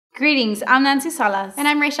Greetings, I'm Nancy Salas. And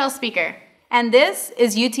I'm Rachel Speaker. And this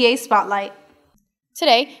is UTA Spotlight.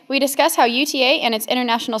 Today, we discuss how UTA and its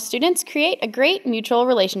international students create a great mutual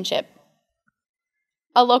relationship.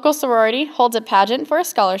 A local sorority holds a pageant for a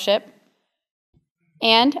scholarship.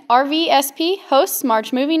 And RVSP hosts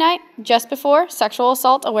March Movie Night just before Sexual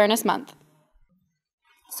Assault Awareness Month.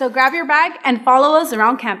 So grab your bag and follow us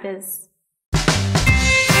around campus.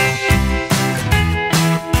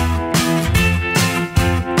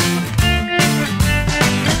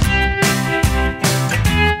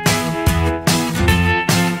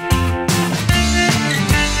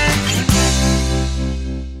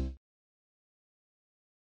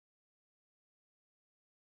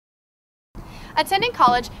 Attending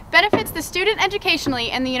college benefits the student educationally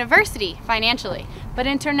and the university financially. But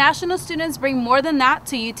international students bring more than that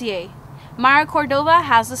to UTA. Mayra Cordova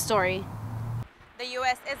has the story. The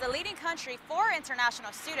U.S. is the leading country for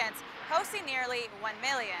international students, hosting nearly 1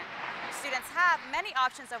 million. Students have many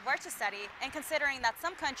options of where to study, and considering that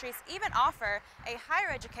some countries even offer a higher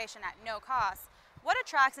education at no cost, what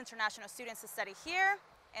attracts international students to study here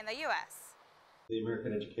in the U.S.? The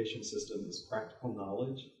American education system is practical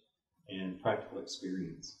knowledge and practical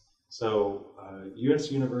experience. So U.S.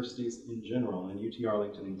 universities in general, and UT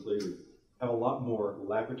Arlington included, have a lot more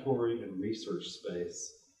laboratory and research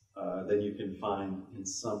space than you can find in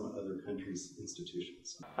some other countries'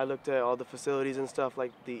 institutions. I looked at all the facilities and stuff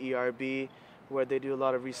like the ERB, where they do a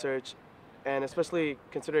lot of research, and especially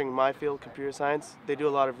considering my field, computer science, they do a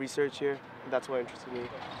lot of research here, and that's what interested me.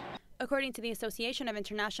 According to the Association of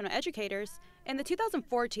International Educators, in the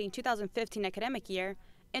 2014-2015 academic year,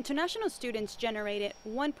 international students generated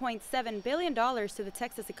 $1.7 billion to the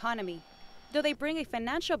Texas economy. Though they bring a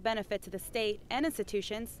financial benefit to the state and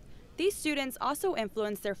institutions, these students also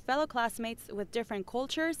influence their fellow classmates with different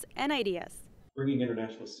cultures and ideas. Bringing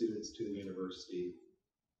international students to the university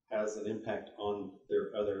has an impact on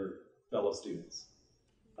their other fellow students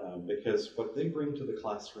because what they bring to the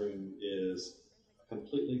classroom is a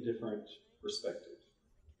completely different perspective,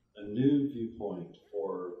 a new viewpoint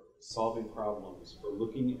for solving problems, for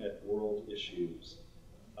looking at world issues,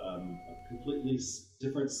 a completely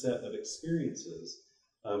different set of experiences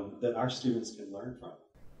that our students can learn from.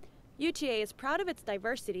 UTA is proud of its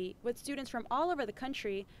diversity, with students from all over the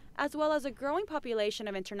country, as well as a growing population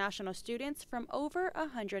of international students from over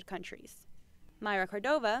 100 countries. Mayra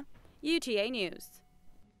Cordova, UTA News.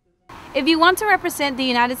 If you want to represent the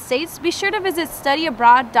United States, be sure to visit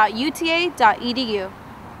studyabroad.uta.edu.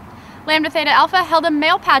 Lambda Theta Alpha held a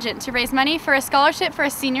male pageant to raise money for a scholarship for a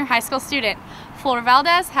senior high school student. Flor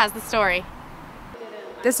Valdez has the story.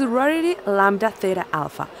 The sorority Lambda Theta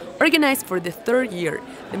Alpha organized for the third year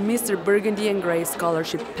the Mr. Burgundy and Gray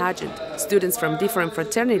Scholarship Pageant. Students from different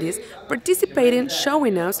fraternities participating,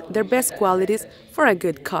 showing us their best qualities for a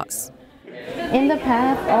good cause. In the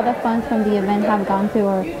past, all the funds from the event have gone to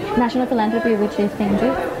our national philanthropy, which is St.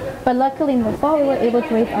 Jude. But luckily in the fall, we were able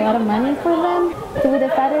to raise a lot of money for them. So we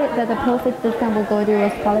decided that the proceeds this time will go to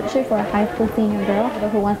a scholarship for a high school senior girl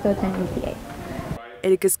who wants to attend UTA.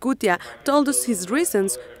 Eric Escutia told us his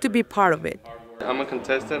reasons to be part of it. I'm a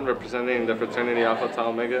contestant representing the fraternity Alpha Tau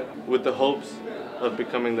Omega with the hopes of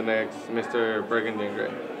becoming the next Mr. Burgundy and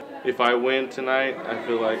Gray. If I win tonight, I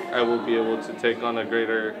feel like I will be able to take on a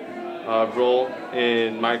greater role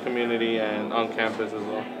in my community and on campus as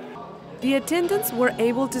well. The attendants were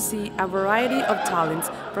able to see a variety of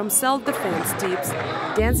talents from self-defense tips,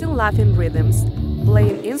 dancing Latin rhythms,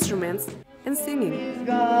 playing instruments, and singing.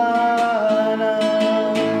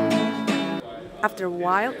 After a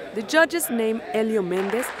while, the judges named Elio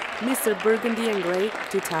Mendez Mr. Burgundy and Gray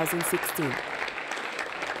 2016.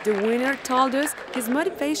 The winner told us his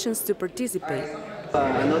motivations to participate.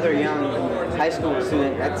 Another young high school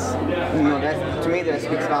student, that's to me that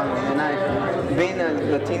speaks volumes. And being a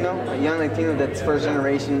Latino, a young Latino that's first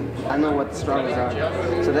generation, I know what the struggles are.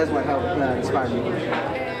 So that's what helped inspire me.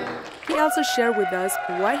 He also shared with us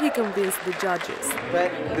why he convinced the judges. But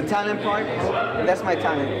the talent part, that's my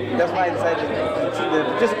talent. That's why I decided to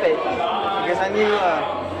participate, because I knew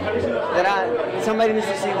that somebody needs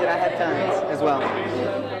to see that I had talents as well.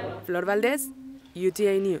 Flor Valdez,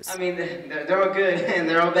 UTA News. I mean, they're all good and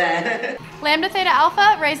they're all bad. Lambda Theta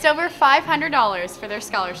Alpha raised over $500 for their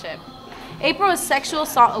scholarship. April is Sexual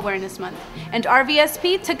Assault Awareness Month, and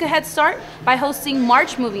RVSP took a head start by hosting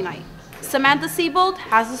March Movie Night. Samantha Siebold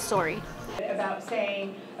has the story. About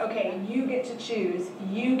saying, okay, you get to choose,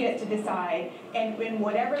 you get to decide, and in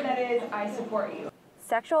whatever that is, I support you.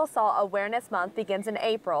 Sexual Assault Awareness Month begins in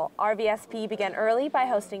April. RVSP began early by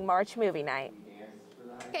hosting March Movie Night.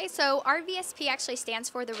 Okay, so RVSP actually stands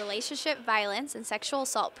for the Relationship Violence and Sexual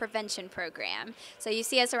Assault Prevention Program. So you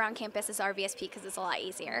see us around campus as RVSP because it's a lot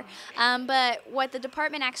easier. But what the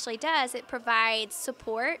department actually does, it provides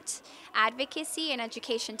support, advocacy, and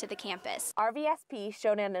education to the campus. RVSP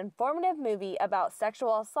showed an informative movie about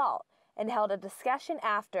sexual assault and held a discussion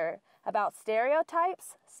after about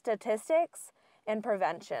stereotypes, statistics, and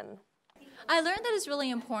prevention. I learned that it's really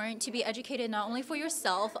important to be educated not only for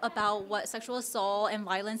yourself about what sexual assault and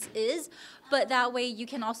violence is, but that way you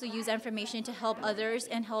can also use that information to help others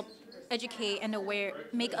and help educate and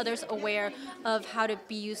make others aware of how to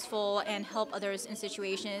be useful and help others in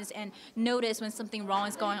situations and notice when something wrong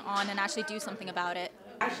is going on and actually do something about it.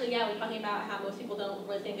 Actually, yeah, we're talking about how most people don't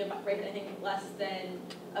really think about rape as anything less than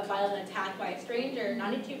a violent attack by a stranger.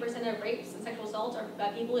 92% of rapes and sexual assaults are by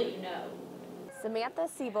people that you know. Samantha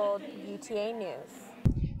Siebold, UTA News.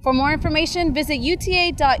 For more information, visit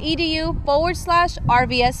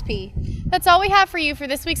uta.edu/RVSP. That's all we have for you for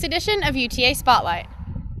this week's edition of UTA Spotlight.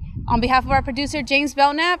 On behalf of our producer, James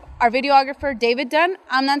Belknap, our videographer, David Dunn,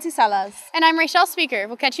 I'm Nancy Salas. And I'm Rachel Speaker.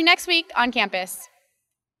 We'll catch you next week on campus.